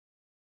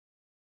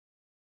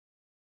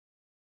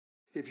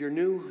If you're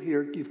new,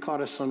 you've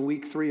caught us on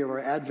week 3 of our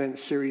Advent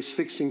series,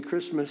 Fixing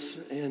Christmas,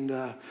 and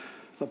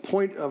the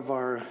point of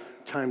our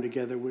time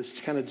together was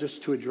kind of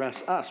just to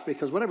address us,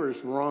 because whatever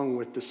is wrong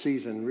with the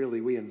season, really,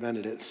 we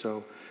invented it,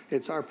 so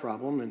it's our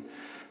problem. And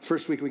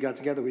first week we got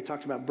together, we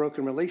talked about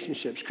broken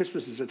relationships.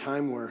 Christmas is a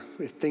time where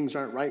if things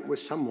aren't right with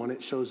someone,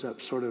 it shows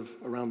up sort of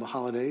around the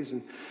holidays,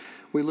 and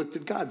we looked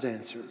at God's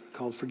answer,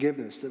 called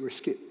forgiveness.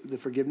 The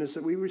forgiveness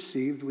that we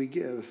received, we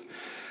give.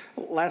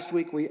 Last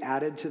week, we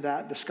added to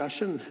that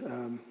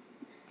discussion,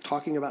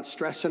 talking about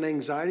stress and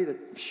anxiety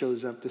that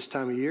shows up this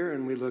time of year,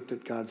 and we looked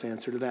at God's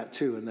answer to that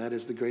too, and that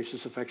is the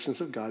gracious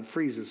affections of God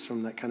frees us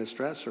from that kind of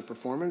stress or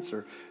performance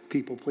or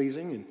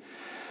people-pleasing. And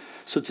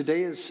so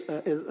today is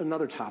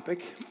another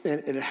topic,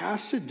 and it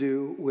has to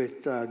do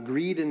with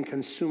greed and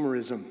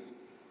consumerism.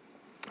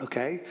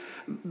 Okay?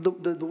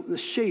 The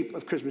shape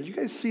of Christmas. You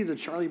guys see the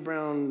Charlie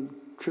Brown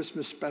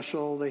Christmas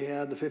special they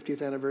had, the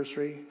 50th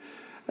anniversary?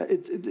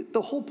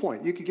 The whole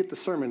point, you could get the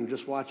sermon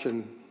just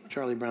watching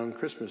Charlie Brown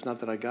Christmas. Not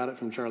that I got it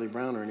from Charlie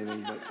Brown or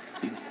anything, but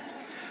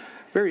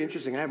very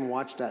interesting. I haven't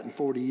watched that in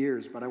 40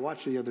 years, but I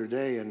watched it the other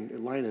day,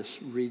 and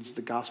Linus reads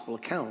the gospel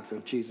account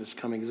of Jesus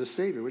coming as a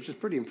Savior, which is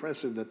pretty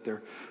impressive that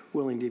they're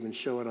willing to even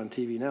show it on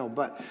TV now.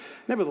 But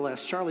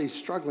nevertheless, Charlie's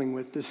struggling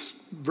with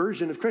this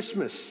version of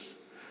Christmas.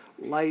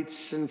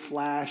 Lights and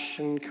flash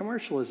and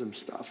commercialism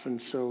stuff. And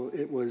so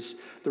it was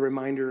the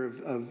reminder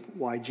of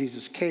why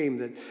Jesus came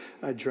that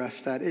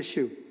addressed that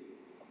issue.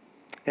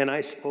 And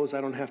I suppose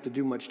I don't have to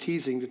do much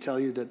teasing to tell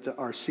you that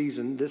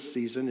this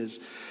season, has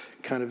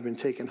kind of been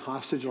taken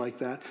hostage like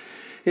that.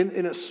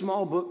 In a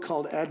small book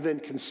called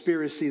Advent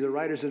Conspiracy, the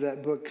writers of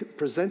that book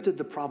presented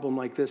the problem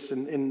like this,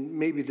 and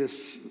maybe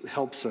this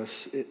helps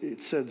us.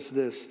 It says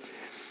this: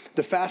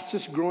 the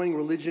fastest growing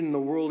religion in the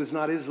world is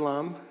not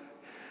Islam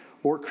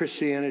or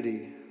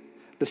Christianity.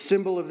 The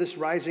symbol of this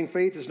rising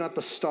faith is not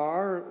the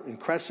star and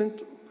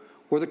crescent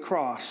or the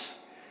cross,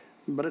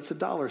 but it's a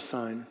dollar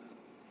sign.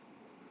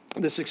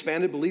 This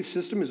expanded belief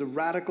system is a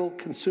radical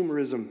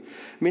consumerism.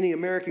 Many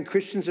American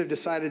Christians have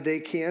decided they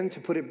can, to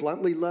put it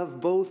bluntly,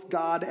 love both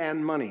God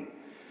and money.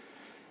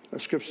 Our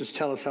scriptures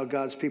tell us how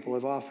God's people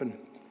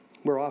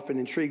we're often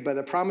intrigued by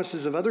the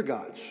promises of other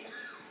gods.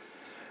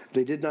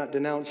 They did not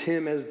denounce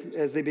him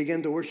as they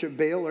began to worship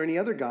Baal or any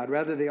other god.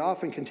 Rather, they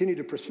often continued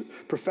to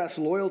profess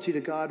loyalty to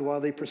God while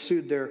they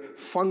pursued their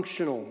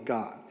functional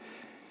God.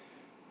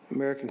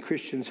 American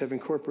Christians have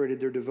incorporated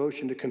their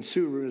devotion to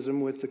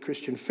consumerism with the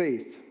Christian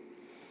faith.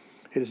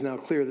 It is now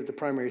clear that the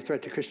primary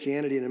threat to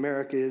Christianity in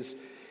America is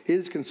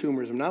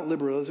consumerism, not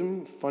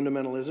liberalism,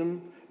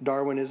 fundamentalism,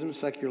 Darwinism,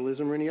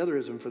 secularism, or any other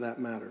ism for that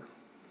matter.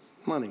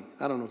 Money.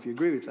 I don't know if you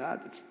agree with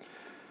that. It's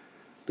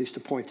at least a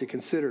point to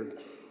consider.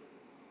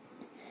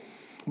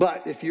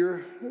 But if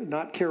you're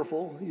not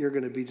careful, you're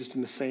going to be just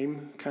in the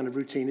same kind of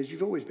routine as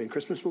you've always been.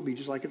 Christmas will be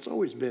just like it's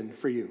always been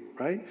for you,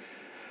 right?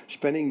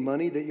 Spending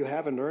money that you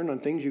haven't earned on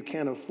things you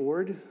can't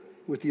afford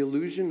with the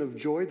illusion of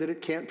joy that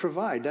it can't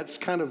provide. That's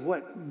kind of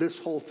what this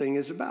whole thing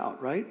is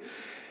about, right?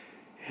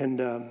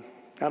 And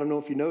I don't know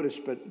if you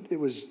noticed, but it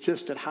was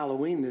just at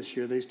Halloween this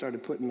year they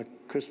started putting the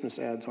Christmas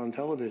ads on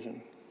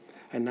television.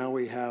 And now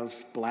we have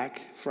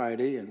Black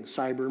Friday and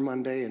Cyber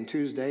Monday and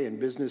Tuesday and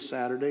Business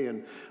Saturday,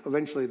 and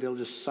eventually they'll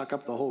just suck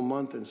up the whole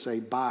month and say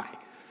bye,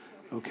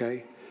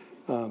 okay,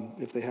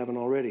 if they haven't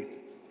already.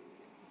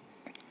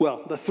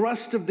 Well, the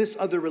thrust of this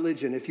other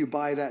religion, if you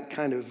buy that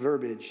kind of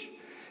verbiage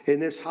in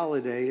this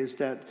holiday, is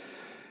that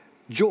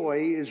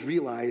joy is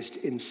realized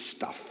in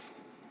stuff,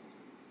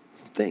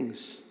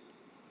 things,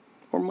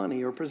 or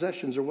money, or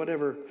possessions, or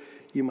whatever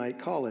you might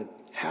call it.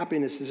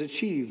 Happiness is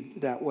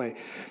achieved that way.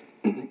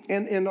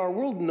 And our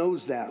world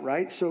knows that,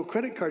 right? So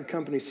credit card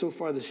companies so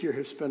far this year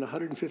have spent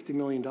 $150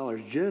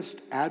 million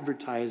just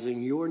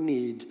advertising your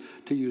need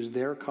to use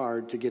their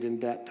card to get in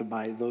debt to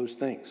buy those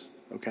things,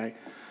 okay?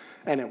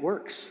 And it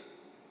works.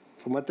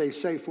 From what they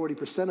say,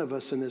 40% of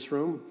us in this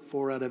room,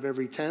 4 out of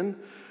every 10,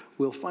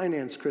 will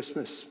finance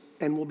Christmas.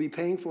 And we'll be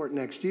paying for it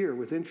next year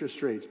with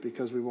interest rates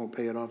because we won't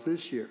pay it off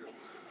this year.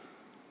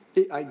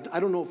 I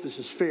don't know if this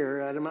is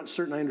fair. I'm not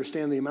certain I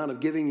understand the amount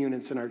of giving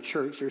units in our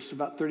church. There's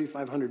about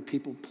 3,500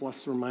 people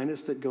plus or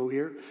minus that go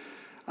here.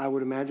 I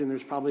would imagine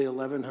there's probably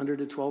 1,100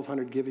 to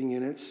 1,200 giving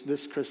units.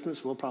 This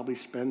Christmas, we'll probably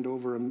spend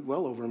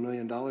well over $1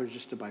 million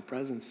just to buy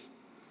presents.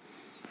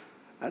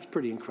 That's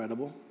pretty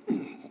incredible.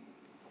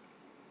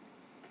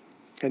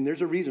 And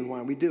there's a reason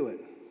why we do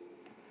it.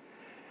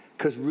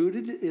 Because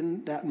rooted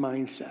in that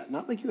mindset,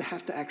 not like you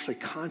have to actually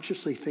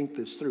consciously think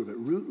this through, but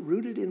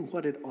rooted in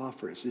what it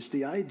offers is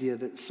the idea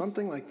that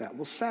something like that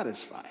will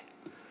satisfy.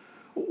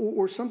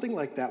 Or something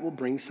like that will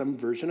bring some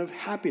version of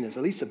happiness,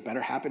 at least a better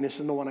happiness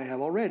than the one I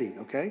have already,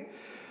 okay?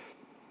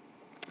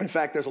 In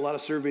fact, there's a lot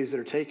of surveys that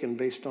are taken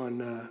based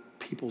on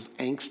people's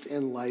angst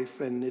in life,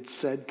 and it's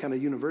said kind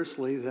of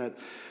universally that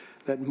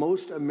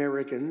most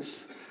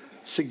Americans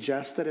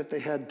suggest that if they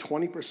had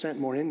 20%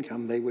 more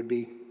income, they would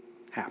be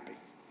happy.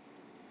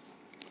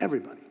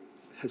 Everybody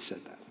has said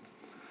that.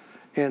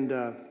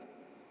 And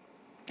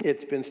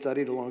It's been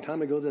studied a long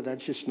time ago that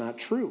that's just not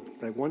true.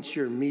 Like once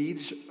your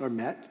needs are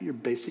met, your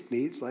basic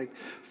needs like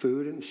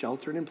food and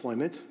shelter and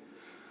employment,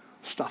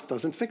 stuff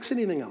doesn't fix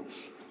anything else.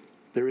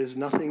 There is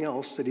nothing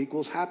else that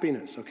equals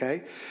happiness,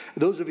 okay?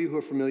 Those of you who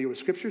are familiar with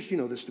scriptures, you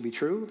know this to be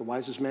true. The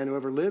wisest man who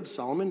ever lived,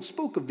 Solomon,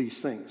 spoke of these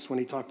things when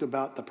he talked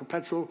about the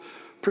perpetual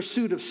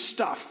pursuit of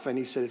stuff. And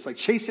he said it's like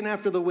chasing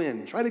after the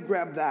wind. Try to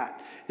grab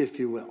that, if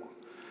you will.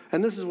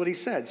 And this is what he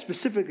said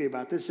specifically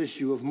about this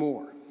issue of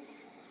more.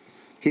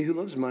 He who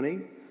loves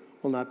money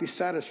will not be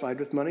satisfied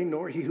with money,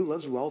 nor he who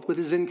loves wealth with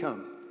his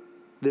income.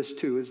 This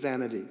too is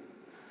vanity.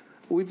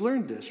 We've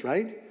learned this,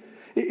 right?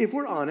 If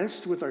we're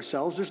honest with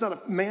ourselves, there's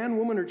not a man,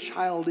 woman, or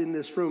child in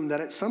this room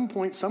that at some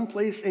point,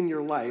 someplace in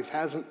your life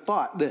hasn't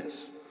thought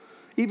this,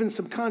 even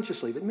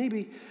subconsciously, that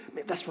maybe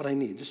that's what I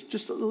need,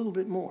 just a little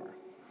bit more.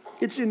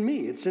 It's in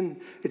me. It's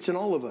in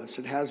all of us.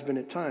 It has been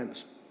at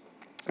times.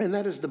 And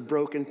that is the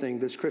broken thing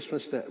this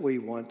Christmas that we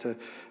want to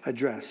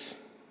address.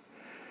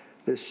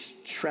 This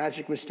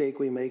tragic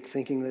mistake we make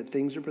thinking that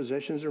things or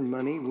possessions or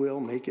money will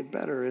make it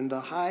better. And the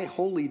high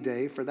holy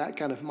day for that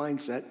kind of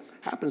mindset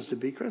happens to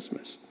be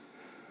Christmas.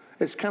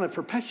 It's kind of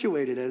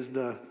perpetuated as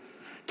the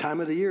time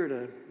of the year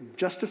to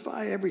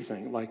justify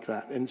everything like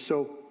that. And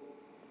so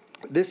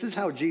this is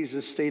how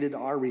Jesus stated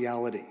our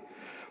reality.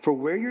 For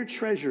where your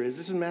treasure is,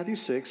 this is Matthew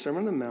 6, Sermon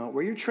on the Mount,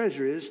 where your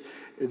treasure is,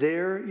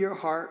 there your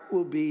heart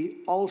will be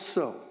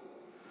also.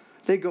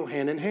 They go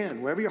hand in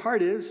hand. Wherever your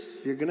heart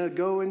is, you're going to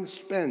go and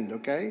spend,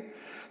 okay?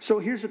 So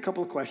here's a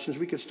couple of questions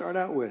we could start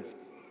out with.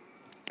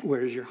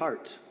 Where's your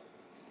heart?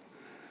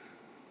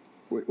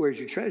 Where's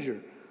your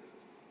treasure?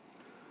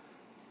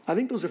 I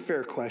think those are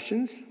fair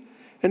questions.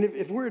 And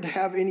if we're to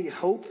have any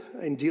hope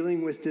in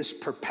dealing with this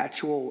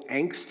perpetual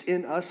angst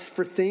in us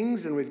for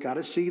things, then we've got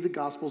to see the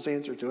gospel's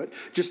answer to it.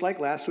 Just like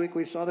last week,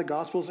 we saw the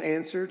gospel's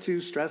answer to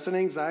stress and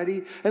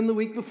anxiety. And the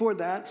week before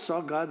that,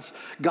 saw God's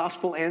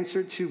gospel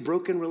answer to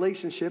broken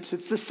relationships.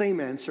 It's the same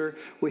answer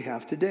we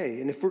have today.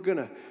 And if we're going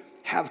to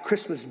have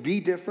Christmas be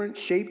different,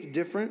 shaped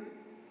different,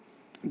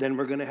 then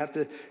we're going to have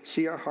to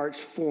see our hearts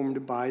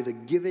formed by the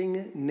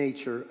giving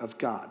nature of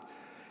God.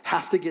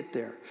 Have to get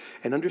there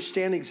and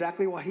understand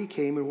exactly why he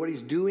came and what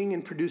he's doing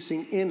and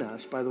producing in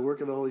us by the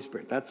work of the Holy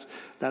Spirit.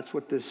 That's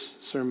what this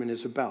sermon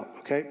is about,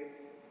 okay?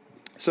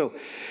 So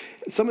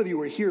some of you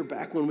were here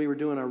back when we were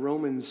doing our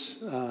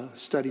Romans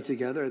study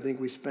together. I think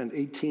we spent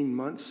 18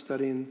 months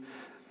studying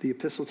the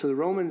epistle to the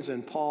Romans,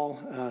 and Paul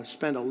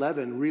spent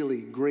 11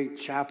 really great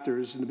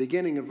chapters in the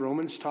beginning of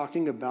Romans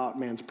talking about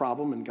man's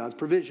problem and God's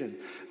provision,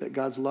 that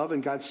God's love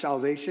and God's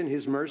salvation,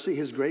 his mercy,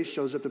 his grace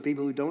shows up to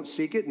people who don't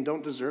seek it and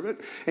don't deserve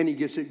it, and he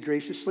gives it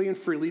graciously and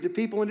freely to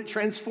people, and it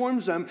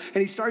transforms them.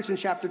 And he starts in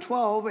chapter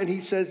 12, and he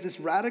says this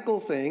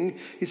radical thing.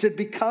 He said,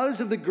 because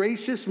of the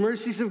gracious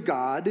mercies of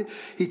God,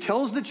 he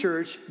tells the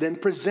church, then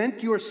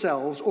present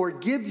yourselves or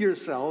give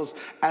yourselves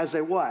as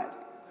a what?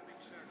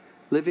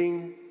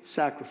 Living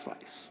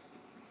sacrifice.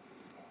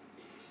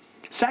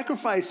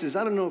 Sacrifices,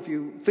 I don't know if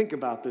you think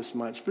about this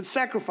much, but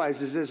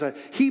sacrifices, as a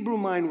Hebrew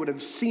mind would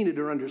have seen it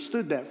or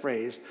understood that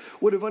phrase,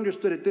 would have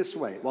understood it this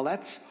way. Well,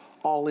 that's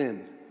all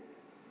in.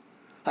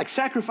 Like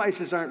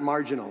sacrifices aren't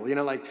marginal.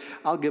 Like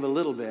I'll give a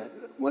little bit.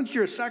 Once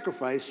you're a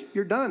sacrifice,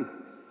 you're done,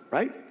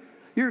 right?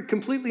 You're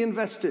completely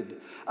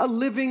invested. A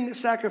living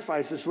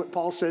sacrifice is what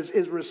Paul says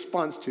is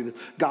response to the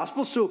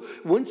gospel. So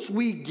once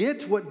we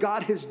get what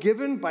God has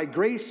given by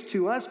grace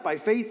to us, by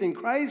faith in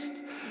Christ,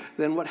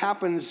 then what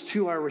happens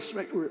to our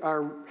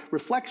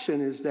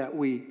reflection is that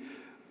we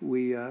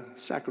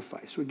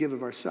sacrifice. We give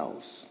of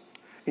ourselves,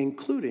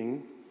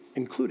 including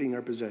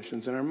our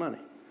possessions and our money.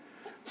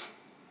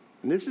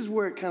 And this is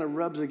where it kind of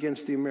rubs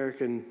against the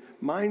American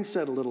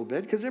mindset a little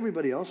bit, because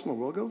everybody else in the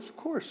world goes, of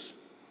course.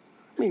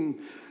 I mean,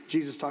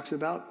 Jesus talks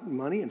about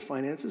money and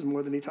finances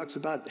more than he talks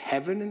about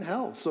heaven and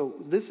hell. So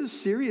this is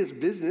serious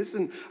business,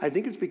 and I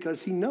think it's because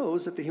he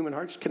knows that the human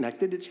heart's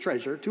connected its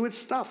treasure to its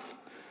stuff.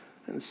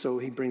 And so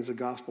he brings a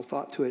gospel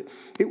thought to it.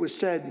 It was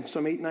said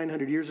some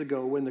 900 years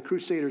ago when the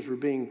Crusaders were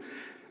being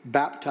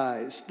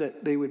baptized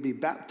that they would be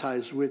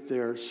baptized with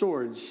their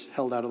swords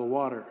held out of the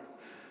water,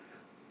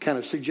 kind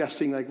of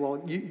suggesting like,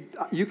 well,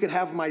 you can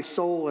have my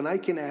soul and I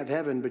can have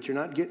heaven, but you're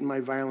not getting my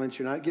violence,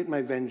 you're not getting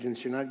my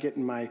vengeance, you're not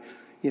getting my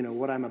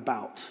what I'm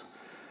about.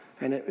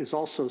 And it is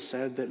also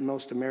said that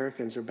most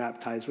Americans are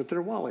baptized with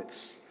their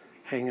wallets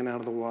hanging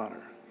out of the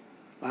water.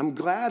 I'm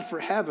glad for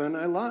heaven.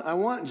 I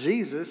want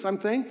Jesus. I'm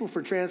thankful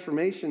for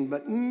transformation,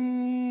 but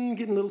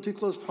getting a little too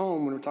close to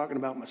home when we're talking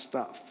about my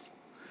stuff.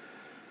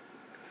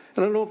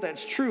 And I don't know if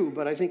that's true,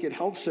 but I think it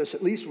helps us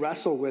at least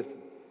wrestle with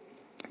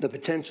the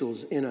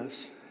potentials in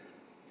us.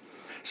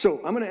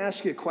 So I'm going to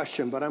ask you a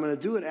question, but I'm going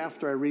to do it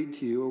after I read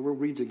to you, or we'll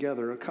read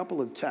together a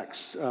couple of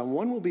texts.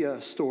 One will be a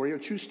story, a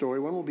true story.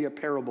 One will be a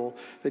parable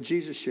that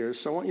Jesus shares.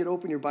 So I want you to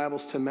open your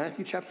Bibles to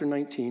Matthew chapter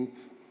 19.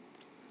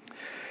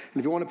 And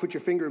if you want to put your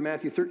finger in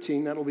Matthew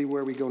 13, that'll be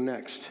where we go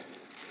next.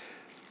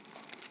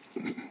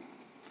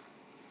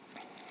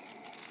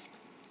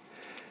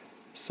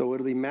 So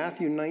it'll be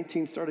Matthew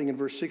 19, starting in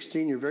verse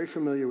 16. You're very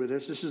familiar with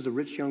this. This is the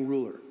rich young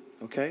ruler,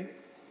 okay?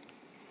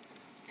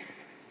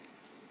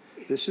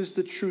 This is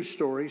the true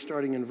story,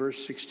 starting in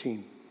verse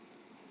 16.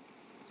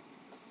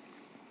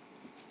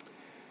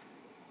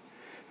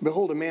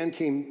 Behold, a man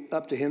came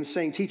up to him,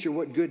 saying, Teacher,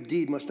 what good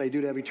deed must I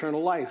do to have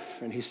eternal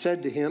life? And he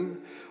said to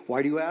him,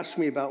 Why do you ask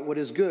me about what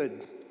is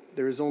good?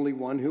 There is only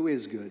one who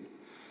is good.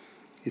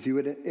 If you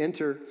would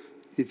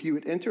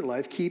enter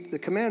life, keep the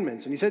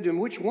commandments. And he said to him,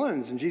 Which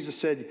ones? And Jesus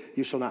said,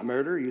 You shall not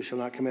murder, you shall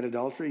not commit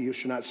adultery, you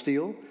shall not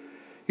steal,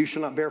 you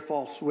shall not bear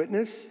false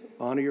witness,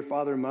 honor your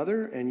father and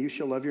mother, and you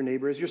shall love your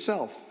neighbor as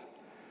yourself.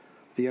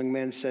 The young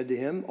man said to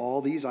him,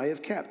 All these I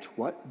have kept.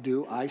 What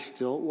do I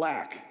still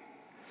lack?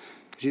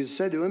 Jesus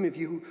said to him, If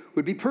you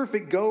would be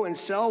perfect, go and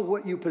sell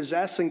what you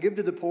possess and give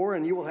to the poor,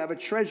 and you will have a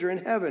treasure in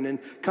heaven, and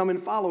come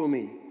and follow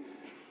me.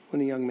 When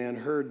the young man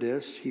heard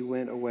this, he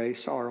went away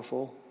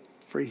sorrowful,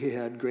 for he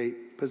had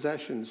great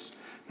possessions.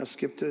 Now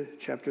skip to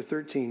chapter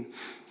 13,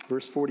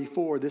 verse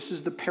 44. This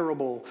is the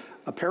parable,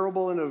 a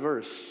parable in a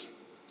verse.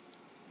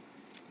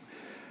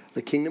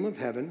 The kingdom of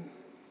heaven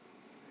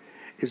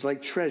is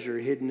like treasure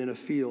hidden in a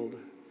field,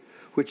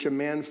 which a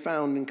man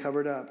found and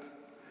covered up.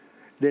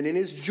 Then in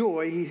his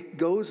joy, he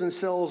goes and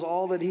sells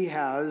all that he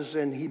has,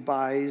 and he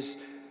buys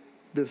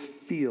the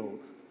field.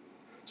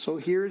 So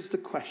here's the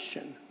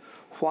question.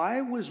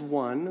 Why was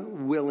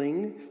one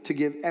willing to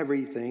give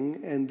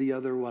everything and the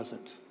other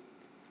wasn't?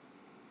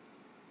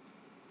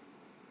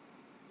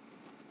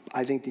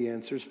 I think the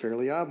answer is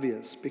fairly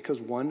obvious,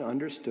 because one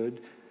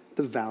understood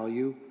the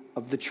value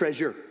of the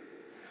treasure.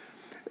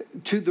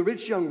 To the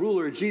rich young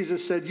ruler,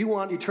 Jesus said, You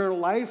want eternal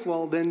life?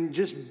 Well, then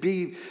just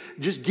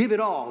give it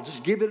all.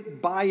 Just give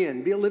it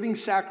buy-in. Be a living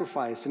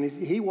sacrifice. And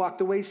he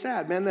walked away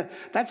sad. Man,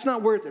 that's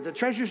not worth it. The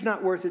treasure's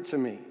not worth it to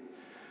me.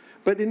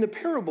 But in the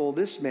parable,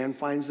 this man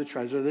finds the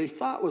treasure that he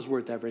thought was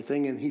worth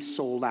everything, and he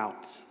sold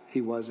out. He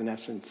was, in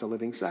essence, a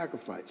living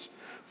sacrifice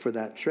for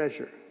that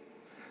treasure.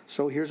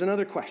 So here's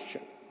another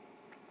question.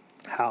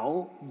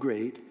 How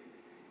great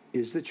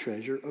is the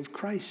treasure of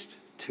Christ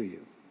to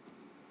you?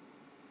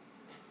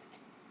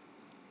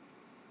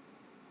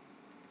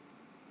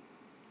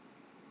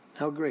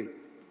 How great?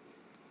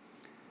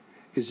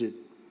 Is it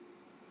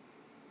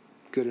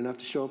good enough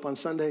to show up on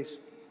Sundays?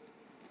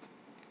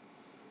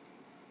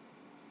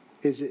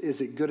 Is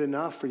it good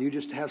enough for you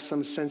just to have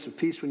some sense of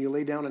peace when you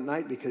lay down at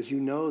night, because you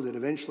know that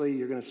eventually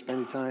you're going to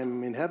spend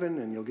time in heaven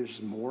and you'll get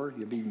some more,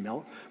 you'll be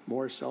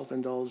more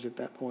self-indulged at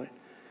that point?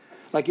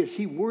 Like, is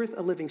he worth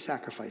a living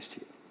sacrifice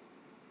to you?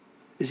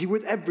 Is he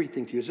worth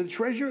everything to you? Is the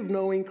treasure of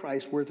knowing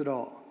Christ worth it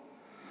all?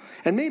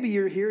 And maybe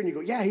you're here and you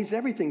go, yeah, he's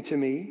everything to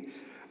me.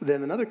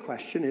 Then another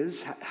question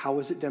is, how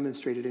is it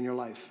demonstrated in your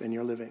life and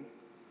your living?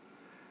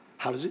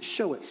 How does it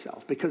show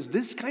itself? Because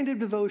this kind of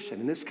devotion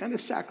and this kind of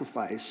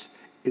sacrifice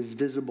is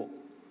visible.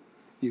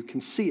 You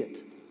can see it,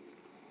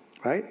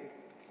 right?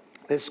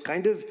 This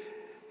kind of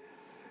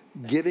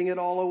giving it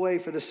all away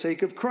for the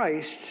sake of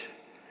Christ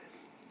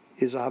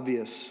is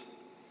obvious.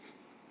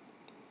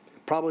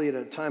 Probably at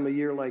a time of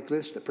year like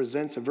this that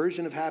presents a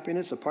version of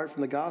happiness apart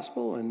from the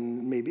gospel,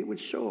 and maybe it would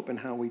show up in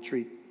how we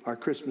treat our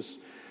Christmas.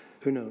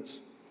 Who knows?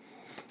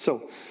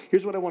 So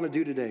here's what I want to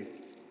do today.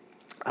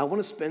 I want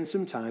to spend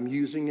some time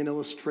using an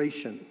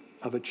illustration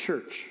of a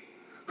church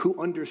who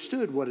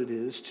understood what it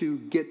is to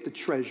get the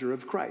treasure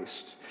of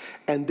Christ.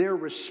 And their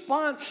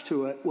response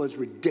to it was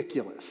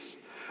ridiculous.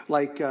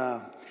 Like,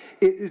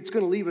 it's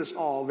going to leave us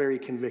all very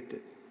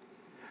convicted.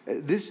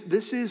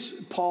 This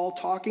is Paul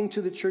talking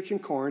to the church in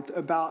Corinth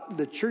about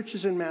the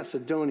churches in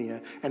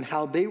Macedonia and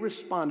how they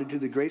responded to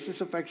the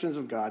gracious affections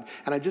of God.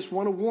 And I just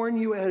want to warn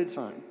you ahead of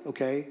time,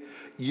 okay?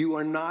 You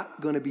are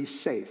not going to be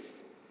safe.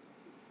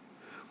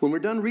 When we're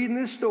done reading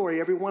this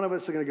story, every one of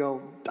us are going to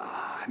go,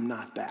 I'm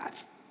not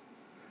that.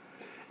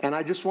 And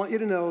I just want you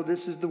to know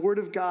this is the Word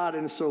of God,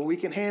 and so we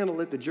can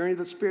handle it. The journey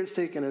the Spirit's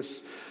taken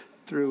us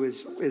through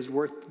is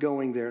worth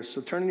going there.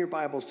 So turn in your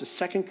Bibles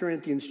to 2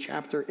 Corinthians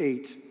chapter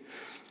 8.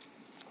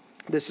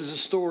 This is a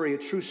story, a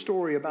true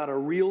story about a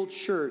real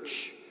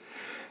church,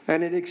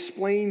 and it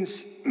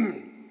explains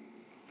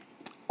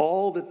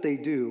all that they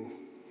do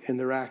in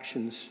their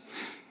actions.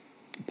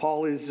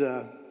 Paul is,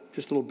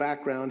 just a little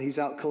background, he's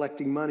out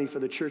collecting money for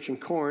the church in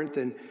Corinth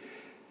and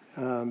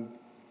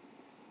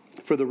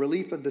for the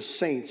relief of the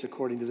saints,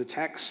 according to the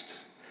text.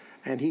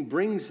 And he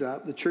brings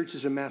up the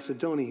churches in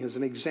Macedonia as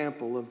an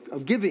example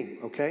of giving,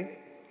 okay?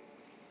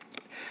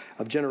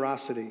 Of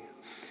generosity.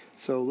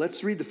 So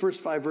let's read the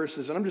first 5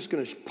 verses, and I'm just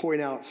going to point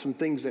out some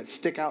things that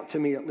stick out to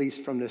me, at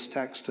least from this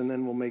text, and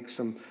then we'll make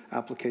some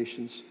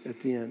applications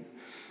at the end.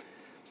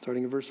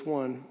 Starting in verse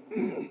 1.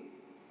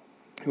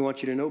 We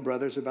want you to know,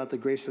 brothers, about the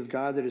grace of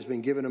God that has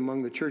been given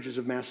among the churches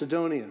of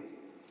Macedonia.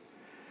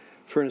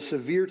 For in a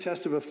severe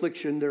test of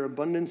affliction, their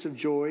abundance of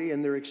joy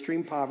and their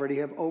extreme poverty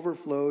have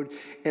overflowed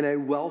in a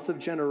wealth of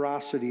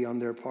generosity on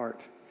their part.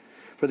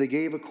 For they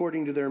gave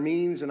according to their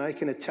means, and I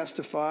can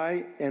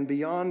testify, and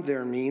beyond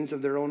their means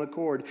of their own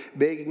accord,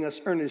 begging us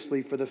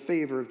earnestly for the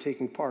favor of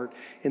taking part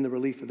in the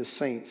relief of the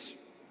saints.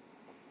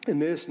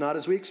 And this, not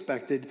as we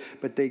expected,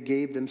 but they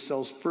gave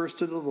themselves first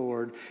to the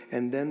Lord,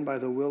 and then by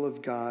the will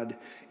of God,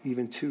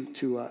 even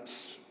to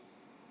us.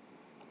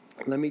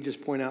 Let me just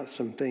point out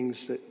some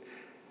things that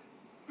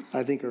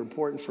I think are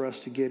important for us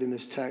to get in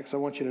this text. I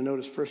want you to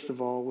notice, first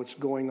of all, what's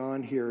going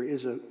on here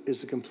is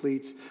a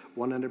complete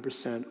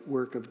 100%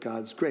 work of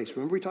God's grace.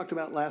 Remember we talked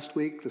about last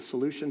week the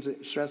solutions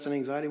to stress and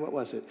anxiety? What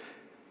was it?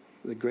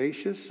 The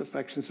gracious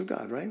affections of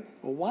God, right?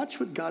 Well, watch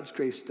what God's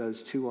grace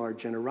does to our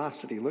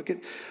generosity. Look at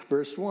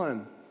verse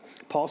 1.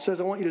 Paul says,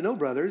 I want you to know,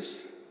 brothers,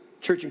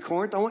 church in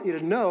Corinth, I want you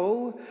to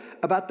know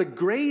about the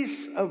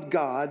grace of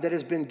God that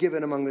has been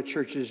given among the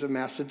churches of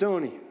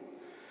Macedonia.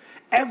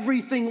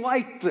 Everything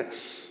like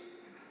this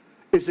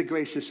is a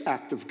gracious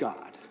act of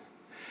God.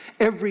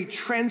 Every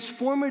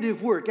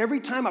transformative work, every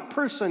time a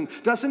person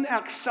doesn't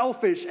act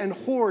selfish and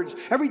hoards,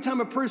 every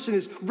time a person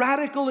is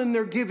radical in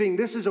their giving,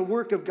 this is a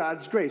work of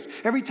God's grace.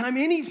 Every time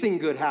anything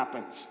good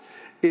happens,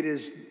 it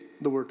is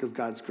the work of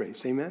God's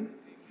grace. Amen?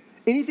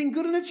 Anything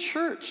good in a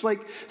church,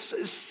 like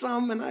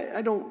and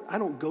I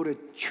don't go to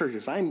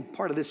churches. I'm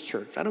part of this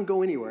church. I don't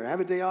go anywhere. I have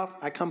a day off,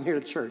 I come here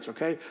to church,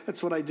 okay?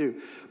 That's what I do.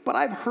 But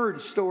I've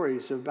heard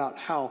stories about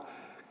how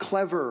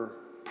clever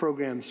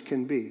programs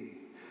can be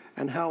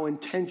and how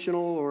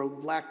intentional or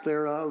lack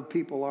thereof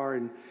people are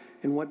in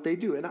what they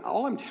do. And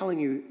all I'm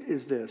telling you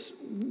is this.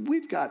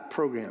 We've got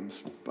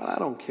programs, but I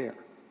don't care.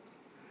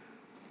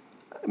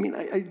 I mean,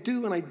 I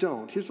do and I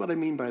don't. Here's what I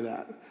mean by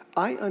that.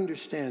 I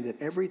understand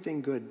that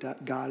everything good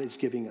that God is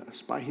giving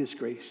us by his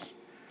grace,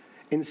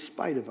 in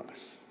spite of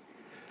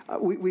us.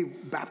 We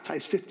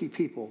baptized 50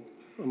 people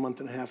a month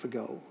and a half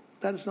ago.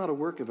 That is not a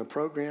work of a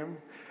program.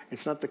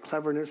 It's not the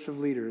cleverness of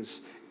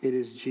leaders. It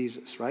is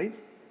Jesus, right?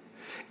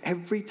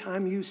 Every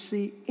time you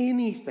see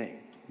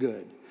anything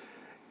good,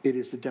 it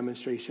is the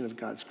demonstration of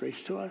God's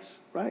grace to us,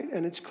 right?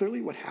 And it's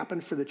clearly what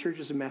happened for the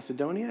churches in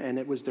Macedonia, and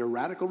it was their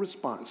radical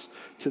response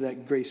to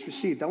that grace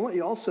received. I want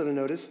you also to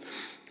notice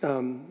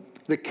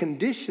the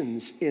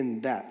conditions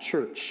in that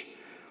church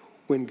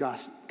when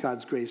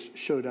God's grace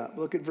showed up.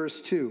 Look at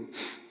verse 2.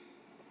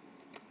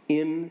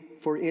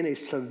 For in a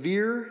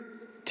severe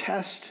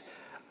test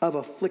of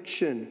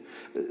affliction,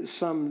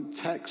 some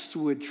texts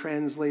would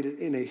translate it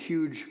in a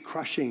huge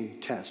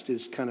crushing test,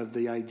 is kind of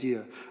the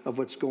idea of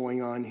what's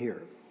going on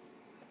here.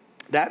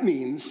 That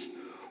means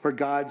where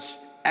God's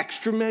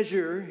extra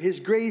measure,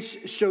 his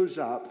grace shows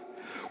up,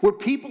 where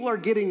people are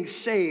getting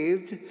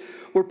saved,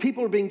 where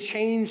people are being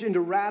changed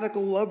into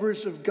radical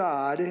lovers of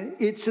God,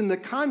 it's in the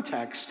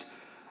context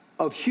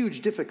of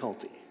huge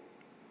difficulty.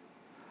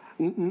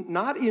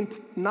 Not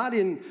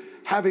in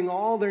having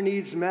all their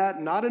needs met,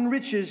 not in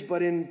riches,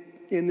 but in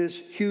this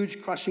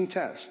huge crushing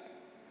test.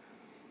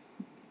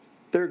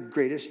 Their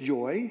greatest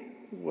joy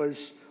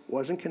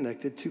wasn't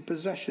connected to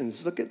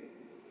possessions. Look at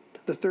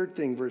the third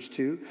thing, verse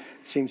 2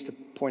 seems to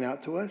point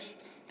out to us.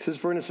 It says,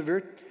 for in a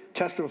severe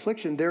test of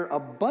affliction, their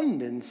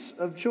abundance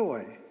of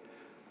joy.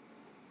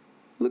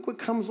 Look what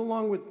comes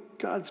along with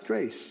God's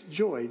grace.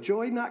 Joy.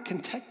 Joy not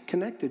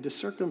connected to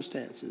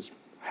circumstances,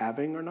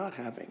 having or not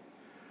having.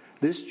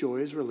 This joy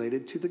is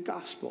related to the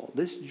gospel.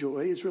 This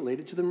joy is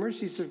related to the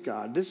mercies of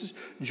God.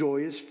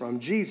 Joy is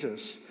from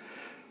Jesus.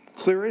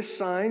 Clearest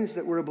signs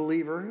that we're a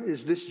believer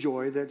is this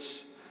joy that's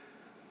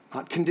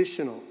not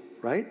conditional,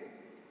 right?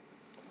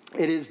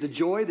 It is the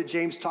joy that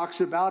James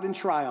talks about in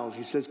trials.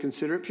 He says,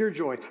 consider it pure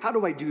joy. How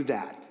do I do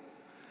that?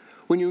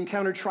 When you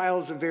encounter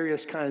trials of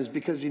various kinds,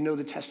 because you know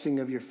the testing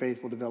of your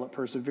faith will develop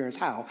perseverance.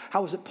 How?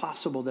 How is it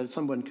possible that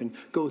someone can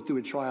go through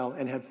a trial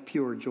and have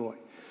pure joy?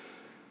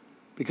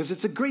 Because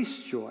it's a grace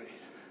joy.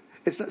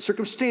 It's not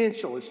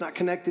circumstantial. It's not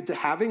connected to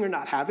having or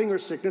not having or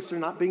sickness or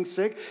not being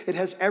sick. It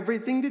has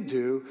everything to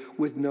do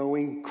with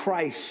knowing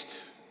Christ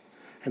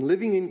and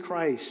living in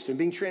Christ and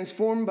being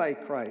transformed by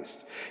Christ.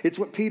 It's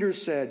what Peter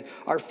said.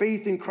 Our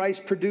faith in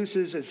Christ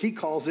produces, as he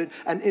calls it,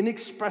 an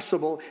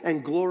inexpressible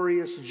and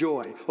glorious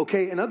joy.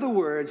 Okay, in other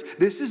words,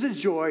 this is a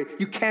joy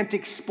you can't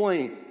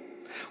explain.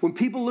 When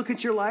people look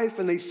at your life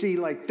and they see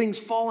like things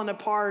falling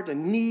apart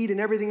and need and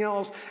everything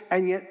else,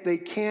 and yet they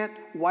can't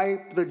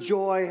wipe the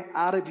joy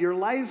out of your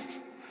life,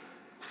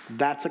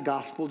 that's a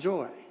gospel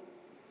joy.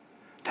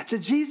 That's a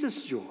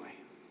Jesus joy.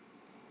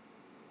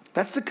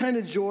 That's the kind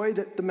of joy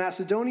that the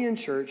Macedonian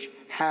church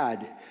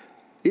had.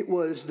 It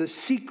was the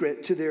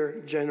secret to their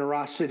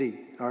generosity,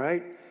 all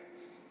right?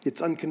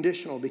 It's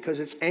unconditional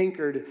because it's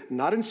anchored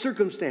not in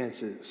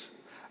circumstances,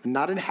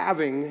 not in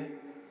having,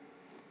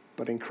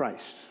 but in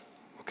Christ.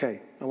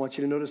 Okay, I want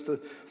you to notice the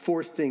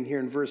fourth thing here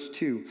in verse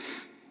 2.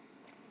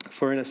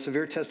 For in a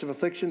severe test of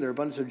affliction, their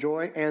abundance of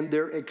joy and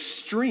their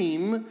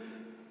extreme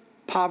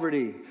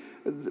poverty.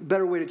 The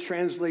better way to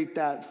translate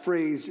that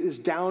phrase is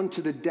down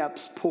to the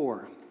depths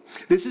poor.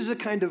 This is a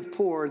kind of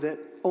poor that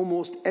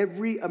almost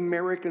every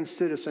American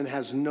citizen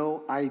has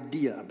no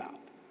idea about.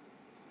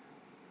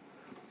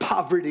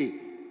 Poverty.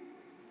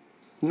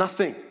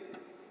 Nothing.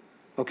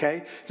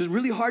 Okay? It's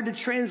really hard to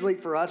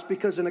translate for us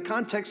because in a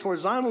context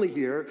horizontally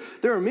here,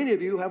 there are many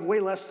of you who have way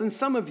less than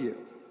some of you.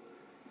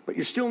 But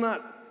you're still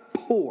not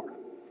poor,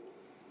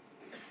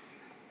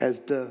 as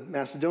the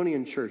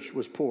Macedonian church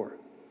was poor.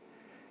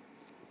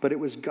 But it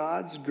was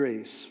God's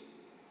grace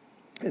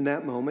in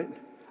that moment.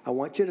 I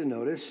want you to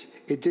notice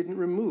it didn't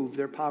remove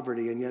their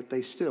poverty, and yet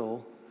they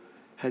still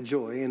had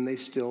joy and they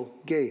still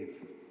gave.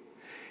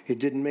 It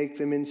didn't make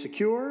them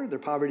insecure. Their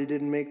poverty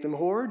didn't make them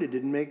hoard. It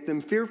didn't make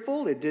them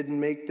fearful. It didn't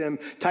make them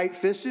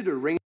tight-fisted or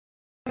wring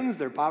hands.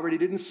 Their poverty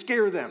didn't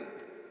scare them.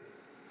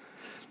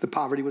 The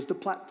poverty was the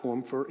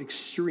platform for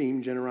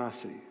extreme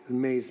generosity.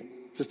 Amazing.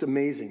 Just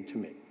amazing to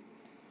me.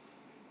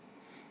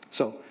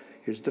 So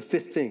here's the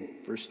fifth thing,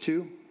 verse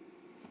 2.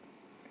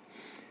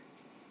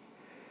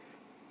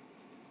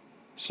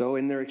 So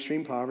in their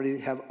extreme poverty,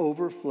 they have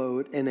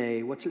overflowed in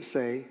a, what's it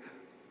say?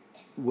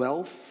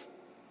 Wealth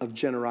of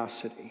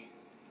generosity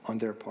on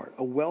their part.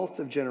 A wealth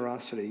of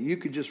generosity. You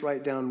could just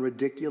write down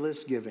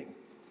ridiculous giving,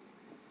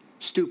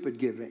 stupid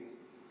giving,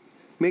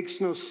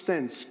 makes no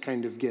sense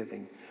kind of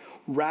giving,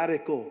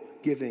 radical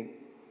giving.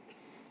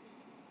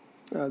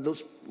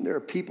 There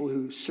are people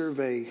who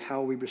survey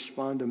how we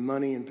respond to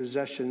money and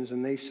possessions,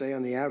 and they say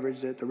on the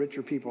average that the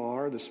richer people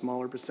are, the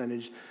smaller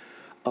percentage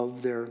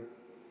of their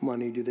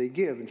money do they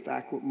give. In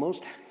fact, what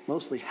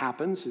mostly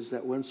happens is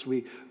that once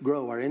we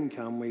grow our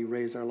income, we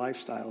raise our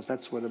lifestyles.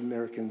 That's what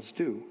Americans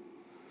do.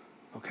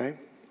 Okay?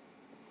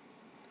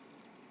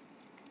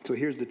 So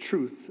here's the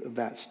truth of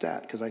that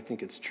stat, because I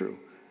think it's true.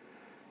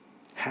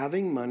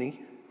 Having money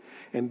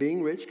and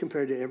being rich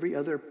compared to every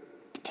other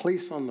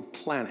place on the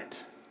planet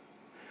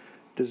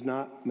does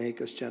not make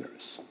us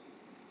generous.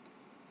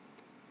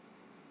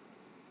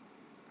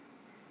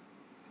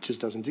 It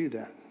just doesn't do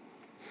that.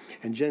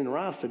 And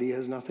generosity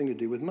has nothing to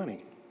do with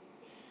money.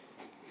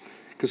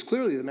 Because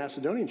clearly the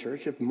Macedonian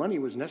church, if money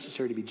was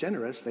necessary to be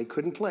generous, they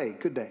couldn't play,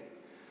 could they?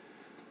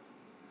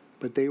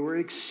 But they were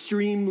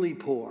extremely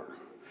poor.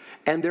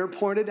 And they're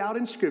pointed out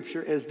in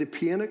Scripture as the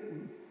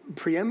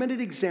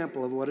preeminent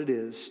example of what it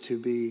is to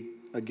be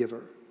a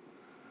giver.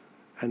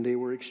 And they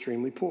were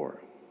extremely poor.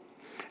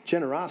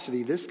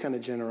 Generosity, this kind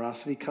of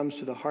generosity, comes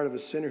to the heart of a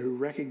sinner who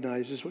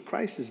recognizes what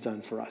Christ has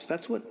done for us.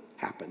 That's what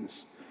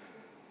happens.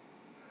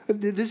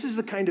 This is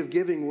the kind of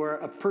giving where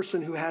a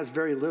person who has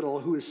very little,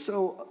 who is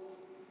so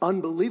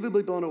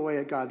unbelievably blown away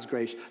at God's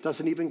grace,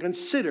 doesn't even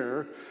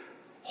consider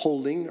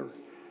holding or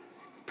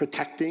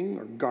protecting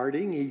or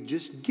guarding. He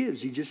just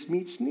gives. He just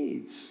meets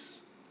needs.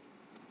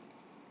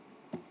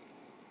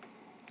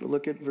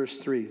 Look at verse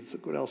 3.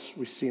 Look what else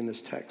we see in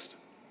this text.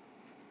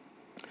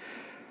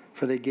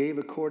 For they gave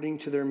according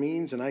to their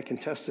means, and I can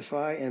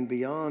testify, and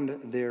beyond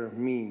their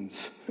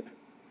means.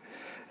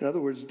 In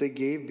other words, they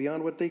gave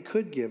beyond what they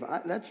could give.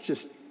 That's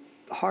just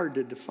hard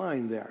to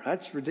define there.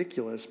 That's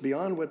ridiculous.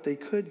 Beyond what they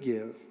could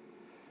give.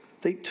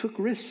 They took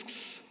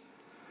risks.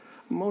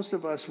 Most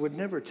of us would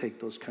never take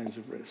those kinds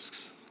of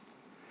risks.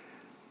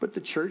 But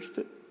the church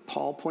that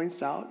Paul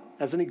points out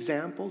as an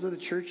example to the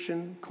church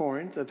in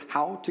Corinth of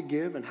how to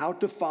give and how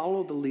to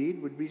follow the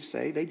lead, would we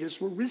say they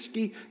just were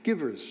risky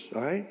givers,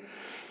 all right?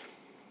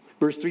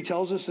 Verse 3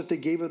 tells us that they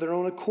gave of their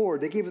own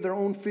accord. They gave of their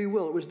own free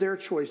will. It was their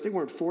choice. They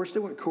weren't forced. They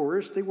weren't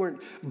coerced. They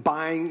weren't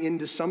buying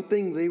into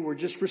something. They were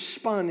just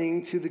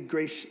responding to the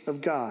grace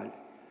of God.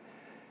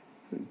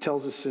 It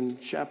tells us in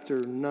chapter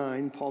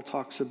 9, Paul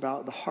talks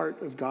about the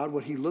heart of God,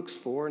 what he looks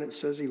for, and it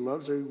says he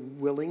loves a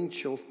willing,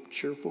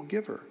 cheerful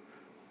giver.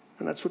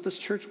 And that's what this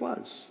church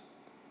was.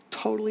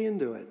 Totally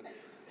into it.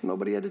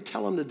 Nobody had to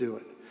tell them to do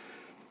it.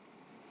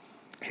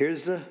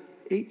 Here's the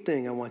 8th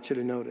thing I want you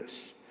to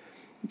notice.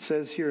 It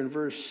says here in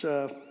verse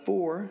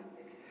 4,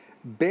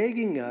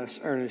 begging us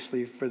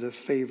earnestly for the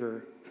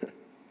favor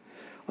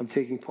of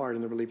taking part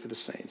in the relief of the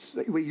saints.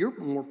 Wait, you're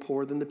more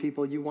poor than the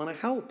people you want to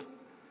help.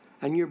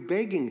 And you're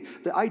begging.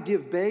 The idea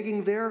of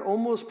begging there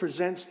almost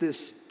presents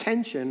this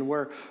tension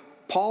where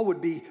Paul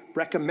would be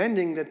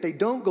recommending that they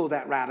don't go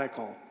that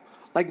radical.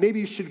 Like maybe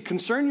you should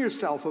concern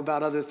yourself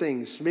about other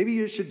things. Maybe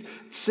you should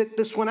sit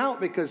this one out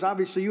because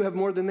obviously you have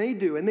more than they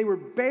do. And they were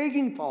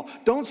begging Paul,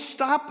 don't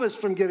stop us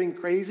from giving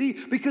crazy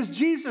because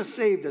Jesus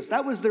saved us.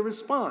 That was their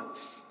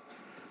response.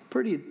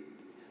 Pretty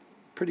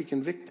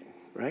convicting,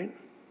 right?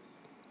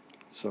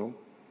 So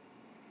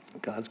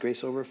God's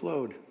grace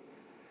overflowed.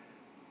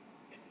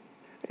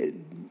 It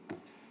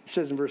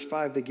says in verse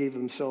 5, they gave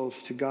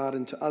themselves to God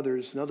and to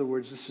others. In other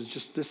words,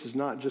 this is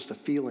not just a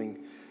feeling.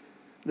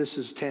 This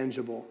is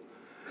tangible.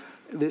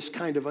 This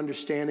kind of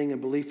understanding and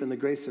belief in the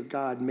grace of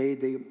God made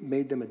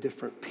them a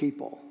different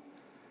people.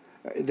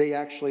 They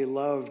actually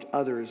loved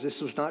others. This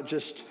was not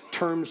just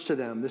terms to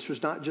them. This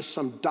was not just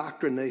some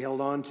doctrine they held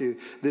on to.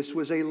 This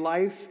was a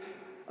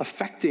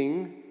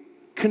life-affecting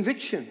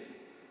conviction.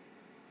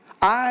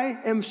 I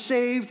am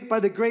saved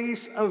by the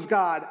grace of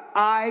God.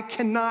 I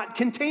cannot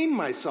contain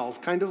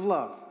myself kind of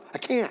love. I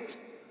can't.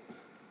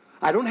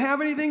 I don't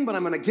have anything, but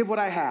I'm going to give what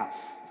I have.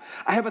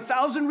 I have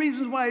 1,000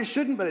 reasons why I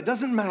shouldn't, but it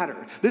doesn't matter.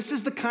 This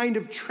is the kind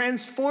of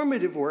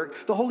transformative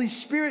work the Holy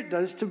Spirit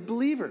does to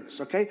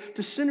believers, okay?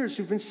 To sinners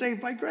who've been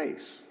saved by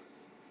grace.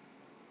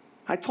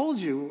 I told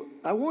you,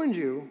 I warned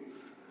you,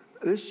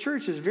 this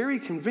church is very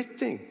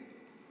convicting.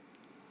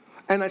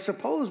 And I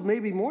suppose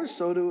maybe more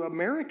so to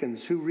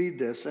Americans who read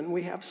this, and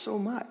we have so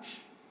much.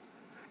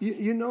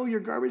 You know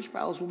your garbage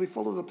piles will be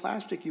full of the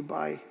plastic you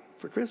buy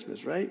for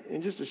Christmas, right?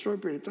 In just a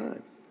short period of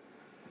time.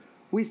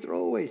 We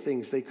throw away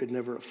things they could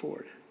never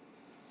afford.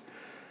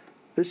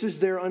 This is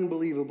their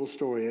unbelievable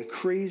story, a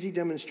crazy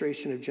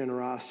demonstration of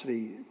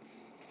generosity.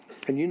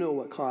 And you know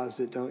what caused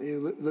it, don't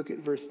you? Look at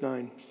verse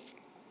 9.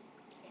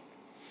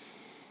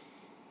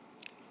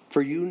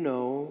 For you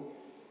know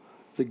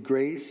the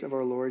grace of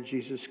our Lord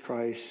Jesus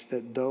Christ,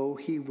 that though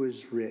he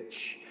was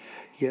rich,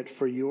 yet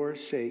for your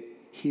sake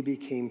he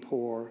became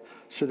poor,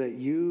 so that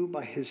you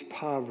by his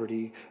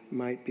poverty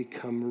might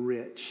become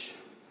rich.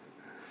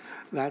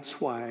 That's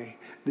why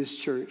this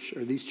church,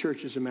 or these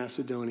churches in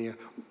Macedonia,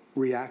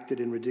 reacted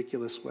in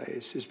ridiculous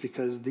ways, is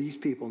because these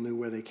people knew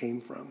where they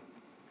came from.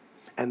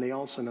 And they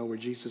also know where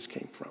Jesus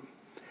came from.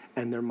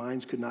 And their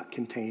minds could not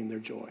contain their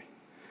joy.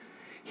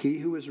 He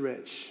who is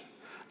rich,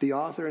 the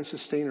author and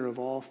sustainer of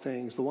all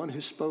things, the one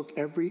who spoke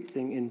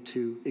everything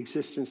into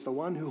existence, the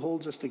one who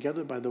holds us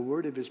together by the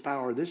word of his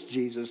power, this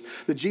Jesus,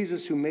 the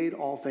Jesus who made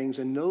all things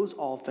and knows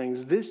all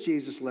things, this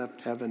Jesus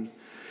left heaven.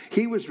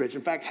 He was rich.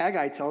 In fact,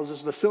 Haggai tells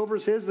us the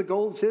silver's his, the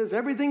gold's his,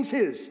 everything's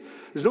his.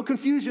 There's no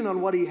confusion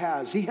on what he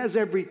has. He has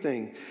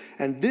everything.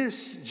 And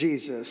this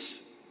Jesus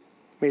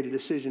made a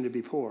decision to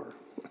be poor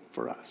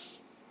for us.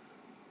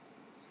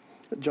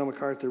 John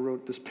MacArthur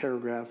wrote this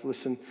paragraph,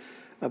 listen,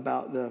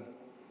 about the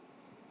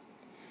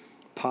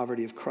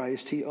poverty of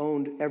Christ. He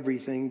owned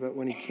everything, but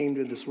when he came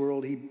to this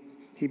world,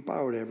 he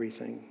borrowed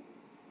everything.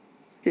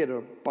 He had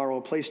to borrow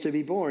a place to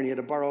be born. He had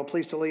to borrow a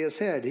place to lay his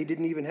head. He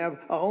didn't even have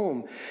a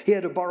home. He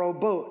had to borrow a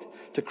boat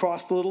to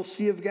cross the little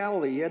Sea of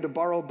Galilee. He had to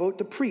borrow a boat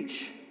to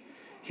preach.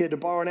 He had to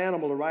borrow an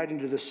animal to ride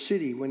into the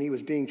city when he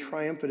was being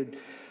triumphant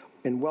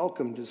and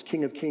welcomed as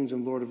King of Kings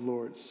and Lord of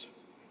Lords.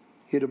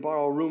 He had to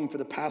borrow a room for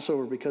the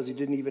Passover because he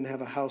didn't even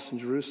have a house in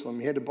Jerusalem.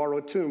 He had to borrow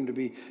a tomb to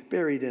be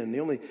buried in. The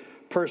only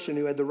person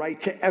who had the right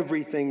to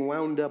everything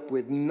wound up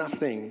with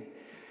nothing,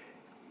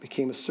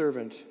 became a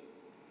servant.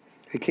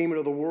 He came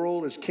into the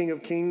world as King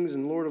of Kings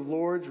and Lord of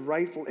Lords,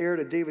 rightful heir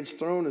to David's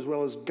throne, as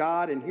well as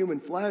God in human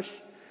flesh.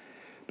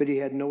 But he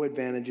had no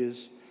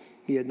advantages.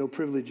 He had no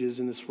privileges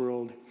in this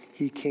world.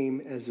 He came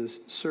as a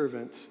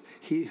servant.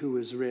 He who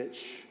is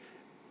rich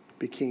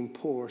became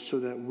poor so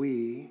that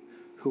we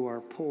who are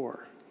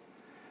poor,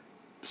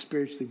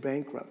 spiritually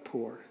bankrupt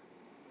poor,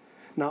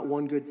 not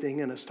one good thing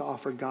in us to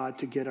offer God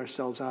to get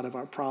ourselves out of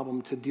our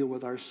problem, to deal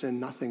with our sin,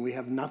 nothing. We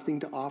have nothing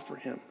to offer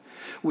him.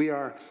 We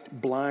are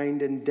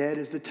blind and dead,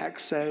 as the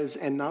text says,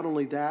 and not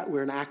only that,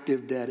 we're an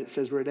active dead. It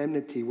says we're at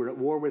enmity, we're at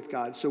war with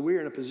God. So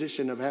we're in a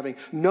position of having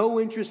no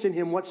interest in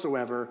him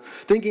whatsoever,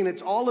 thinking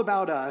it's all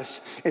about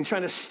us, and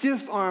trying to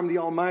stiff-arm the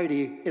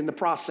Almighty in the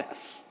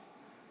process.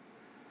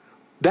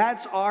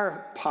 That's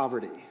our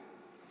poverty.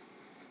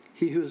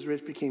 He who is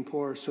rich became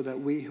poor so that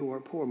we who are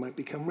poor might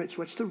become rich.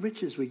 What's the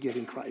riches we get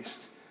in Christ?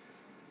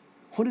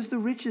 What is the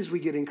riches we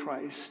get in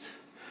Christ?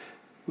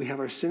 We have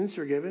our sins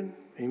forgiven.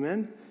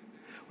 Amen.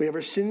 We have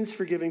our sins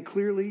forgiven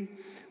clearly.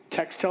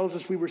 Text tells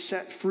us we were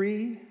set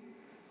free.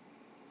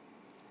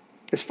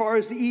 As far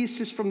as the east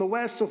is from the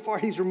west, so far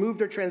he's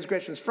removed our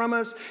transgressions from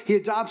us. He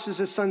adopts us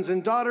as sons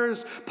and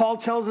daughters. Paul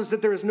tells us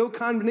that there is no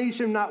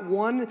condemnation, not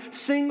one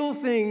single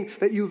thing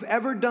that you've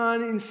ever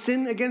done in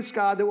sin against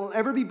God that will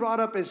ever be brought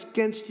up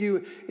against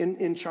you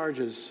in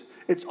charges.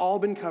 It's all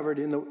been covered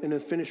in the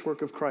finished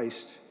work of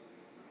Christ.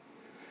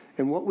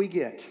 And what we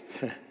get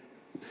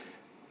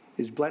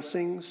is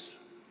blessings,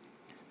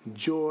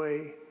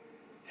 joy,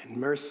 and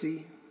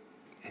mercy,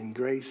 and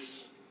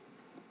grace.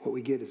 What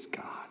we get is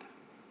God.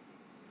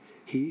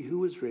 He who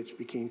was rich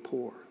became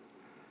poor,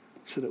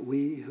 so that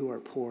we who are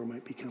poor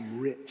might become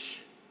rich.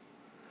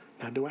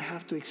 Now, do I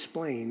have to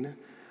explain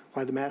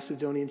why the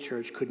Macedonian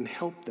church couldn't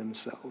help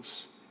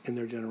themselves in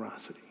their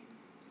generosity?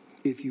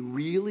 If you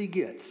really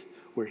get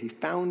where he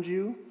found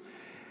you,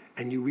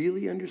 and you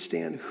really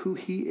understand who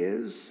he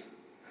is,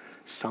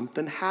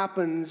 something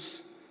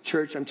happens.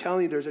 Church, I'm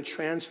telling you, there's a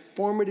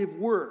transformative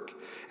work.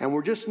 And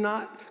we're just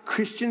not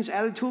Christians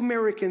added to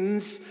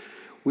Americans.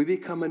 We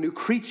become a new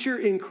creature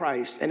in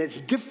Christ, and it's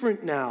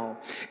different now.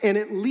 And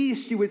at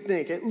least you would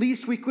think, at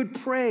least we could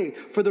pray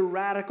for the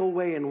radical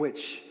way in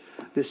which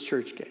this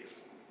church gave.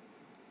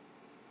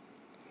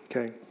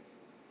 Okay.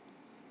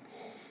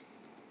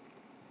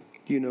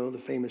 You know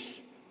the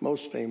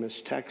most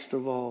famous text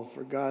of all,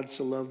 for God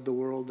so loved the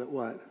world that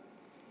what?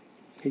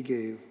 He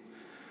gave.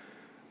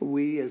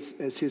 We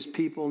as his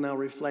people now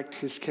reflect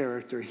his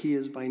character. He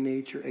is by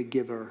nature a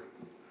giver.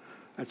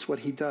 That's what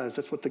he does.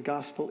 That's what the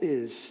gospel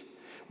is.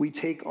 We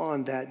take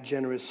on that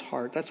generous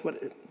heart. That's what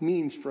it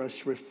means for us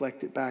to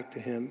reflect it back to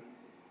him.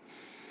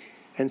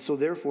 And so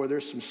therefore,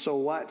 there's some so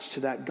whats to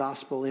that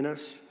gospel in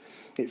us.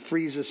 It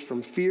frees us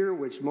from fear,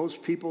 which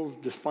most people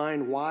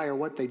define why or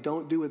what they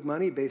don't do with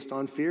money based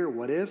on fear.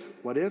 What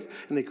if?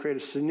 And they create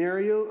a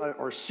scenario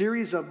or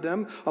series of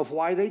them of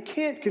why they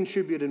can't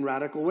contribute in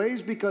radical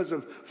ways because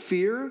of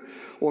fear,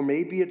 or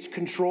maybe it's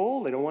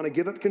control. They don't want to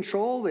give up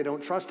control. They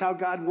don't trust how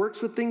God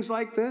works with things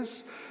like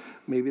this.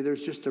 Maybe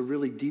there's just a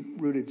really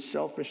deep-rooted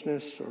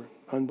selfishness or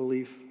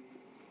unbelief.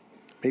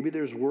 Maybe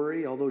there's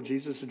worry, although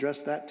Jesus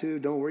addressed that too.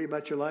 Don't worry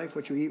about your life,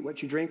 what you eat,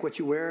 what you drink, what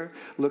you wear.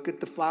 Look at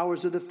the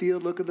flowers of the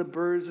field. Look at the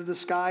birds of the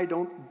sky.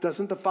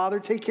 Doesn't the Father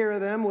take care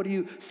of them? What are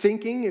you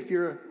thinking if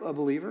you're a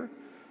believer?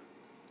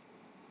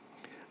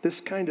 This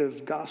kind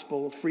of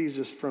gospel frees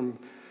us from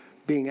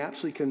being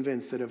absolutely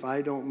convinced that if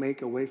I don't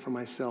make a way for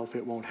myself,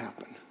 it won't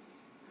happen.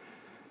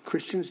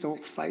 Christians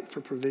don't fight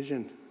for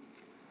provision.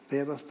 They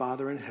have a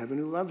Father in heaven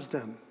who loves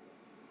them.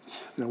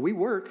 Now, we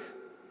work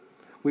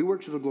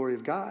to the glory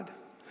of God.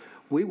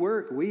 We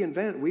work, we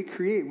invent, we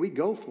create, we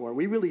go for it.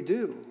 We really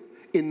do,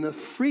 in the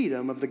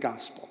freedom of the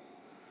gospel.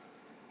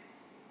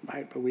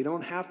 Right? But we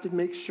don't have to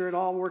make sure it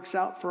all works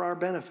out for our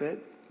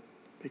benefit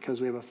because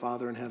we have a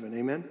Father in heaven.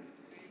 Amen?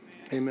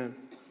 Amen.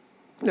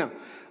 Now,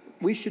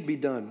 we should be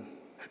done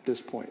at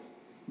this point.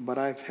 But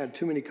I've had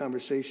too many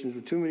conversations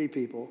with too many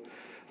people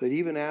that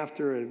even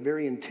after a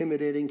very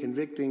intimidating,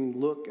 convicting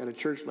look at a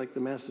church like the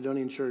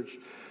Macedonian church,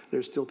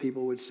 there's still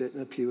people who would sit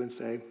in a pew and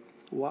say,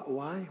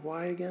 why?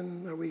 Why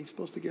again are we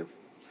supposed to give?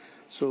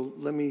 So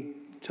let me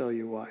tell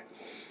you why.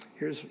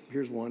 Here's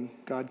one.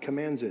 God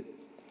commands it.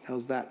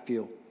 How's that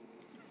feel?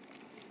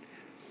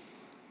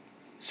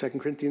 2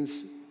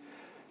 Corinthians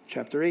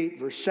chapter 8,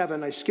 verse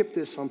 7. I skipped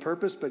this on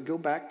purpose, but go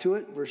back to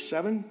it. Verse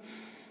 7.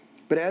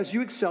 But as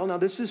you excel, now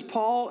this is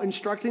Paul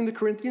instructing the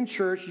Corinthian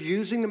church,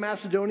 using the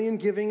Macedonian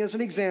giving as an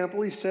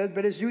example. He said,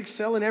 but as you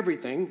excel in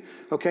everything,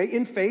 okay,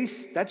 in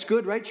faith, that's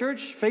good, right,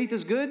 church? Faith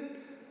is good.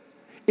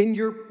 In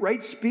your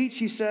right speech,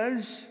 he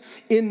says,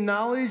 in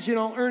knowledge, in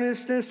all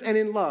earnestness, and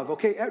in love.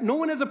 Okay, no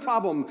one has a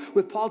problem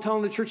with Paul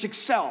telling the church,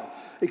 excel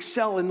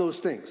in those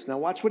things. Now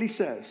watch what he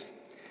says.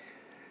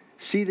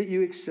 See that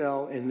you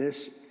excel in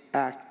this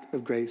act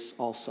of grace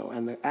also.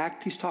 And the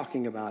act he's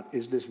talking about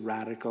is this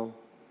radical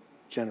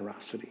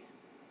generosity.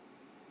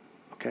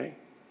 Okay?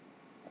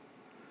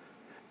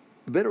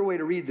 The better way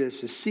to read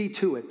this is see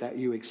to it that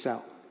you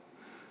excel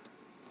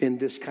in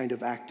this kind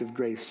of act of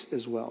grace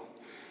as well.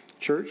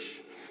 Church,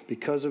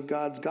 because of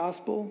God's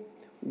gospel,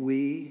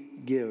 we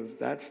give.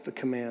 That's the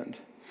command.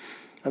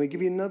 Let me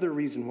give you another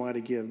reason why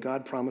to give.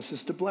 God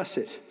promises to bless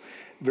it.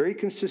 Very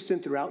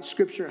consistent throughout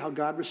Scripture how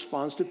God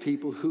responds to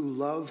people who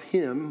love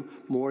him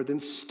more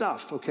than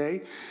stuff,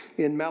 okay?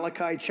 In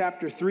Malachi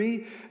chapter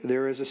 3,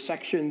 there is a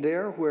section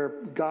there where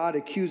God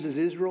accuses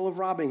Israel of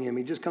robbing him.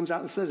 He just comes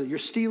out and says it. You're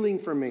stealing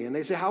from me. And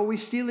they say, how are we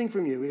stealing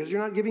from you? Because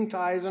you're not giving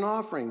tithes and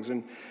offerings.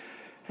 And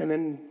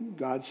then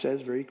God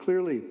says very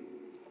clearly,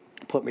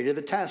 put me to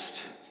the test.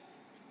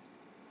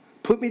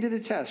 Put me to the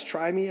test.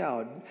 Try me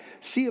out.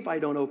 See if I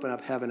don't open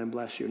up heaven and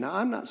bless you. Now,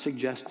 I'm not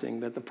suggesting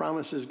that the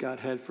promises God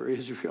had for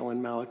Israel in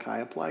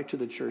Malachi apply to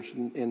the church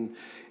in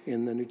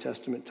the New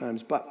Testament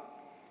times. But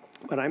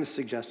I'm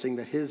suggesting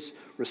that his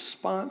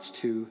response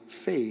to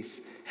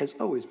faith has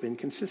always been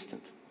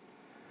consistent.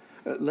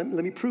 Let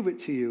me prove it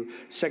to you.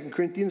 2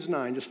 Corinthians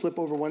 9, just flip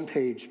over one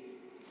page.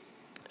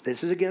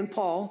 This is again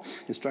Paul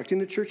instructing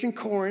the church in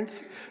Corinth,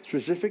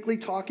 specifically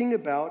talking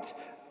about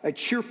a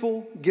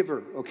cheerful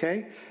giver,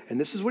 okay? And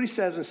this is what he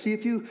says, and see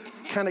if you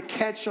kind of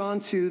catch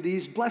on to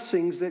these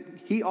blessings that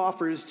he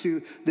offers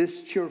to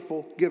this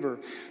cheerful giver.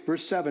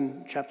 Verse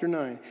 7, chapter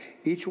 9.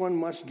 Each one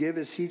must give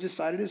as he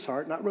decided his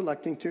heart, not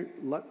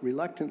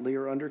reluctantly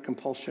or under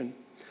compulsion.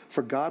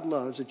 For God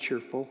loves a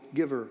cheerful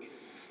giver.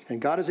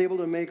 And God is able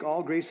to make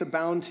all grace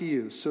abound to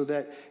you, so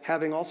that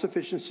having all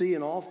sufficiency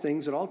in all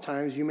things at all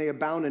times, you may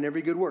abound in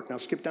every good work. Now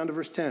skip down to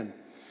verse 10.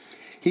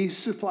 He who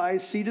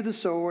supplies seed to the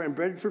sower and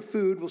bread for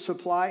food will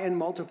supply and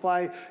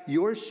multiply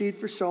your seed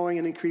for sowing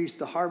and increase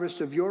the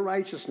harvest of your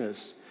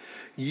righteousness.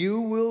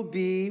 You will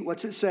be,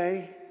 what's it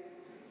say?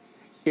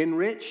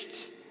 Enriched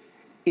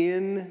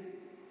in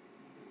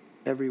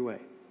every way.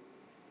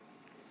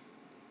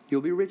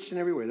 You'll be rich in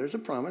every way. There's a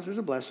promise, there's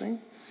a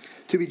blessing.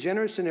 To be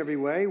generous in every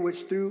way,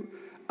 which through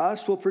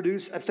us will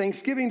produce a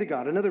thanksgiving to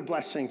God, another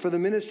blessing. For the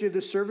ministry of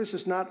this service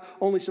is not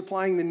only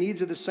supplying the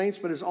needs of the saints,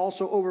 but is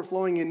also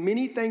overflowing in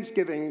many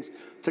thanksgivings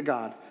to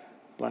God.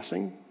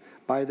 Blessing.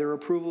 By their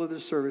approval of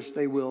this service,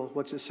 they will,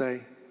 what's it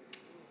say?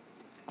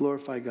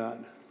 Glorify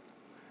God.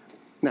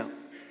 Now,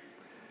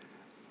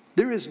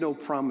 there is no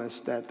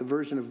promise that the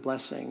version of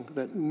blessing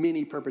that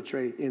many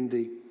perpetrate in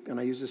the, and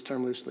I use this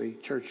term loosely,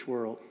 church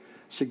world,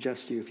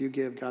 suggests to you. If you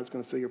give, God's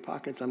going to fill your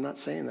pockets. I'm not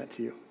saying that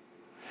to you.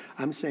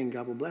 I'm saying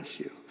God will bless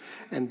you.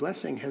 And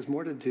blessing has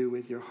more to do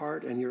with your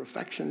heart and your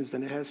affections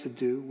than it has to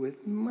do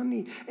with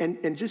money.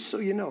 And just so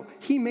you know,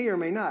 he may or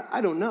may not,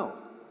 I don't know.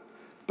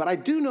 But I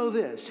do know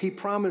this. He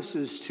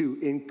promises to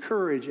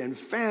encourage and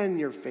fan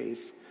your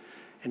faith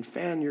and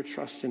fan your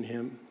trust in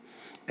him.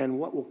 And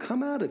what will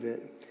come out of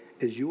it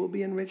is you will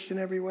be enriched in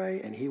every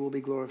way and he will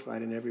be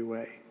glorified in every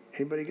way.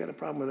 Anybody got a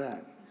problem with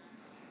that?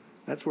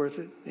 That's worth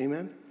it.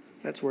 Amen?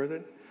 That's worth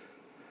it.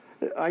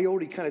 I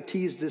already kind of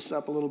teased this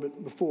up a little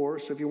bit before,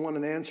 so if you want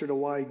an answer to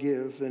why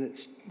give, then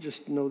it's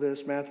just know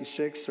this. Matthew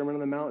 6, Sermon on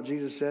the Mount,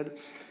 Jesus said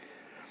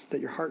that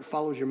your heart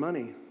follows your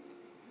money.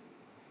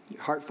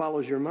 Your heart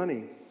follows your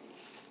money.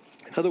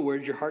 In other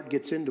words, your heart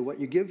gets into what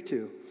you give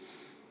to.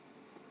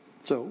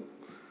 So,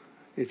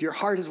 if your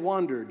heart has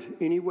wandered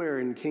anywhere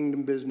in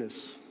kingdom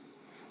business,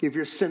 if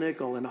you're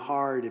cynical and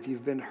hard, if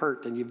you've been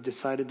hurt and you've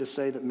decided to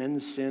say that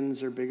men's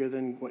sins are bigger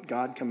than what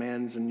God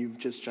commands and you've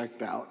just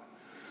checked out,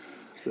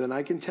 then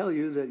I can tell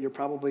you that you're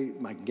probably,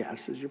 my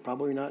guess is you're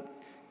probably not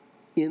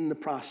in the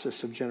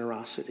process of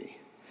generosity.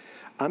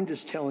 I'm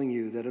just telling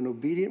you that an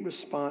obedient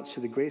response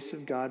to the grace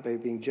of God by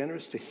being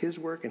generous to his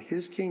work and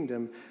his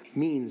kingdom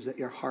means that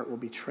your heart will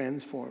be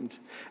transformed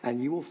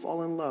and you will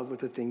fall in love with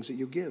the things that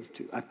you give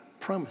to. I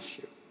promise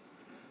you.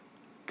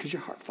 Because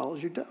your heart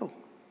follows your dough.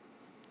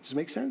 Does it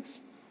make sense?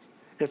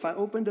 If I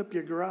opened up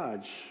your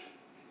garage,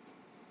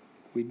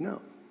 we'd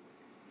know.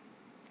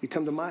 You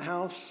come to my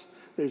house,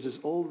 there's this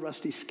old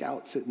rusty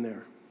Scout sitting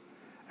there.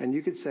 And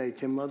you could say,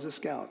 Tim loves a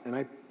Scout.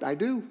 And I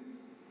do.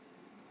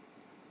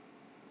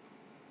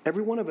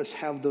 Every one of us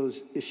have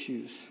those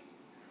issues.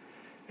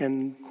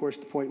 And, of course,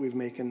 the point we've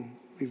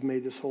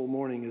made this whole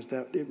morning is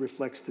that it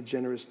reflects the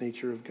generous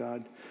nature of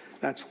God.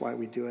 That's why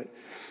we do it.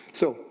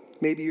 So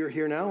maybe you're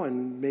here now,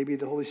 and maybe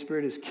the Holy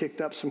Spirit has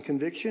kicked up some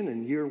conviction,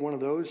 and you're one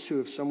of those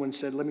who, if someone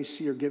said, let me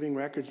see your giving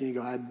records, and you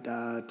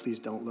go, please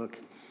don't look.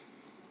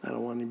 I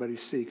don't want anybody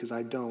to see because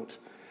I don't.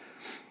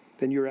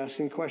 Then you're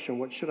asking a question,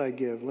 what should I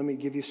give? Let me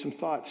give you some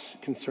thoughts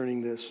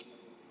concerning this.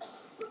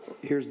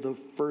 Here's the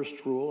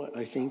first rule,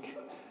 I think.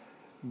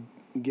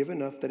 Give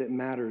enough that it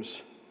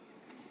matters.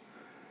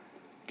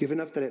 Give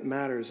enough that it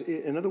matters.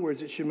 In other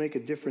words, it should make a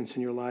difference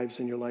in your lives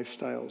and your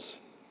lifestyles.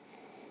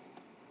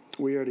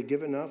 We are to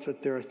give enough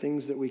that there are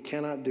things that we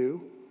cannot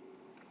do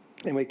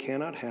and we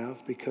cannot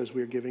have because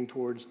we are giving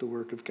towards the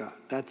work of God.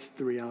 That's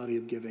the reality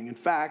of giving. In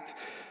fact,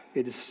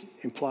 it is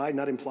implied,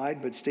 not implied,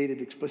 but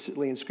stated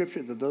explicitly in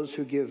Scripture that those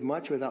who give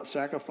much without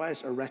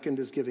sacrifice are reckoned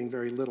as giving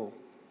very little.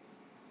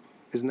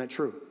 Isn't that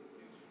true?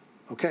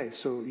 Okay,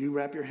 so you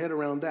wrap your head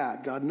around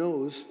that. God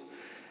knows,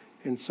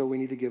 and so we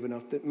need to give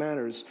enough that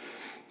matters.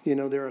 You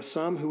know, there are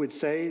some who would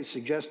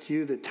suggest to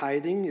you that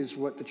tithing is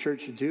what the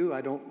church should do.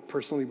 I don't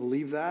personally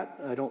believe that.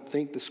 I don't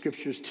think the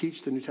Scriptures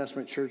teach the New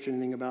Testament church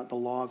anything about the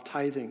law of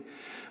tithing.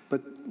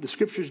 But the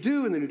Scriptures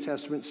do in the New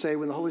Testament say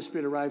when the Holy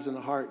Spirit arrives in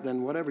the heart,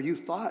 then whatever you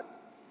thought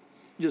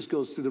just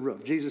goes through the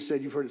roof. Jesus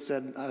said, you've heard it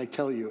said, I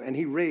tell you. And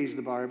he raised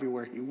the bar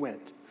everywhere he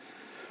went.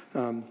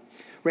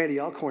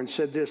 Randy Alcorn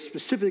said this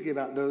specifically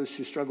about those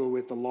who struggle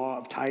with the law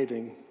of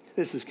tithing.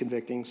 This is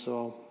convicting, so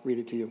I'll read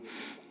it to you.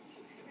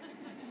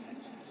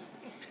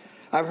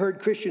 I've heard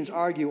Christians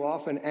argue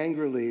often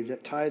angrily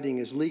that tithing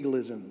is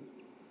legalism.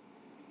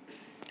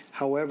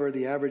 However,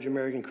 the average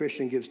American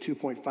Christian gives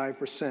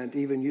 2.5%.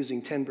 Even using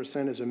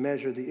 10% as a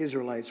measure, the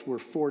Israelites were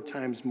 4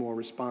 times more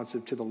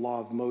responsive to the law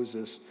of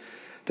Moses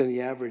than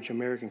the average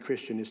American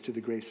Christian is to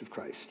the grace of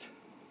Christ.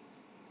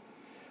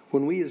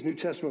 When we as New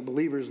Testament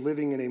believers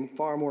living in a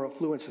far more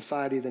affluent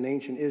society than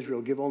ancient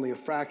Israel give only a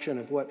fraction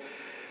of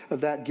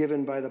that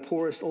given by the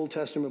poorest Old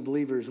Testament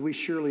believers, we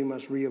surely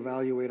must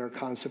reevaluate our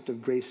concept of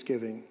grace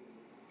giving.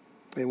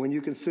 And when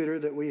you consider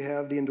that we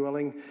have the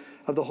indwelling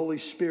of the Holy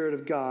Spirit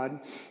of God,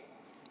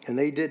 and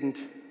they didn't,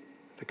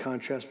 the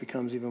contrast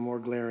becomes even more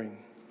glaring.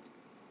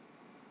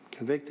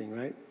 Convicting,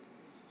 right?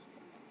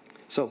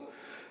 So,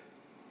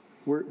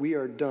 we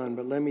are done,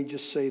 but let me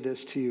just say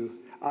this to you.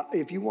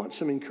 If you want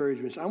some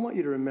encouragement, I want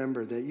you to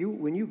remember that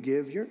when you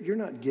give, you're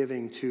not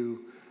giving to,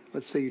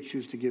 let's say you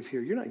choose to give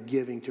here, you're not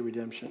giving to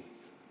redemption.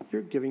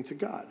 You're giving to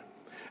God.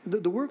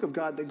 The work of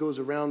God that goes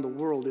around the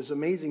world is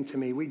amazing to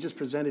me. We just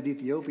presented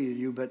Ethiopia to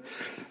you, but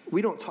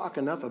we don't talk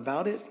enough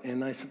about it,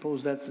 and I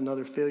suppose that's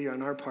another failure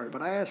on our part.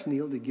 But I asked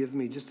Neil to give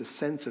me just a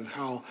sense of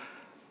how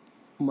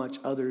much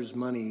others'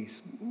 money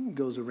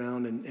goes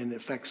around and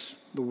affects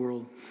the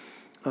world.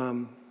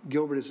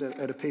 Gilbert is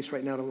at a pace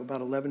right now of about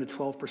 11 to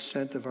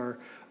 12%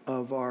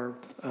 of our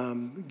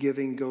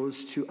giving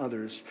goes to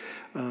others.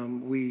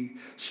 We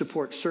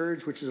support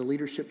Surge, which is a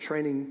leadership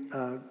training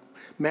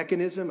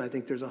mechanism. I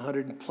think there's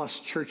 100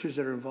 plus churches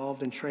that are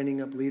involved in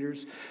training up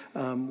leaders.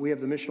 We have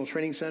the Missional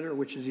Training Center,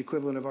 which is the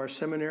equivalent of our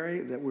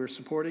seminary that we're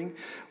supporting.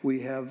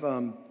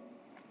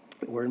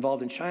 We're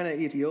involved in China,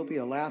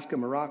 Ethiopia, Alaska,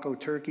 Morocco,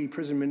 Turkey,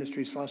 prison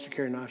ministries, foster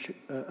care and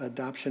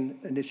adoption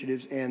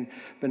initiatives, and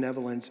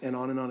benevolence, and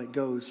on it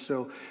goes.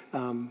 So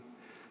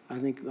I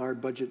think our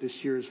budget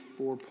this year is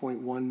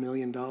 $4.1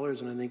 million,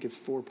 and I think it's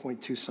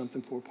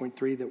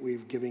 4.3 that we're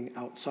giving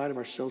outside of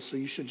ourselves. So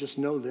you should just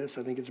know this.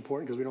 I think it's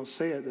important because we don't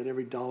say it, that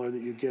every dollar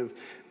that you give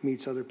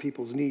meets other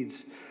people's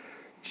needs.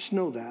 Just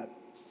know that.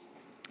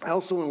 I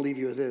also want to leave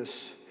you with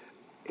this,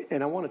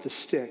 and I want it to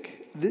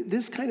stick.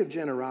 This kind of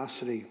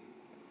generosity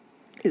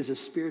is a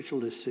spiritual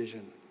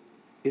decision.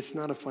 It's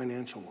not a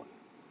financial one.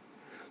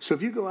 So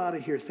if you go out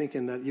of here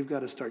thinking that you've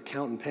got to start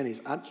counting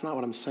pennies, that's not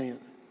what I'm saying.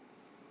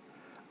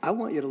 I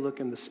want you to look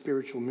in the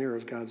spiritual mirror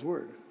of God's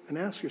word and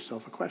ask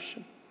yourself a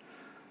question.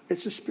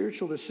 It's a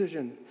spiritual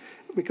decision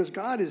because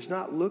God is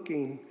not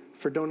looking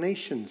for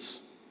donations.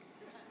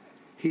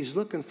 He's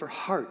looking for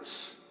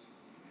hearts.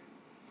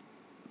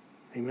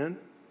 Amen?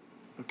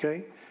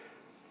 Okay?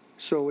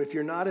 So if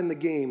you're not in the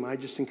game, I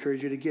just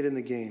encourage you to get in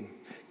the game.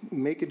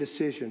 Make a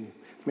decision.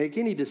 Make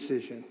any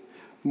decision.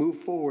 Move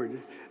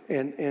forward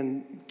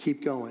and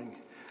keep going.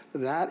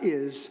 That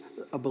is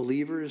a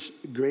believer's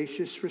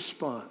gracious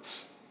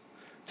response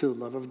to the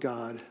love of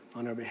God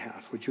on our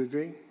behalf. Would you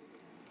agree?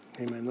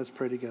 Amen. Let's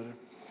pray together.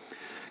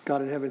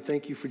 God in heaven,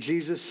 thank you for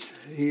Jesus.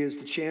 He is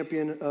the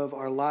champion of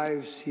our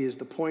lives. He is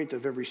the point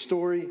of every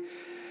story.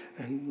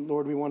 And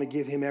Lord, we want to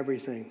give him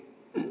everything.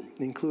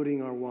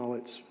 including our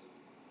wallets.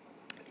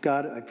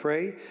 God, I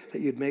pray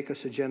that you'd make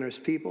us a generous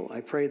people.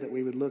 I pray that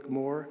we would look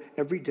more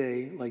every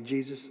day like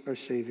Jesus, our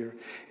Savior.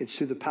 It's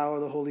through the power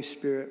of the Holy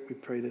Spirit we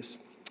pray this.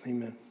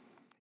 Amen.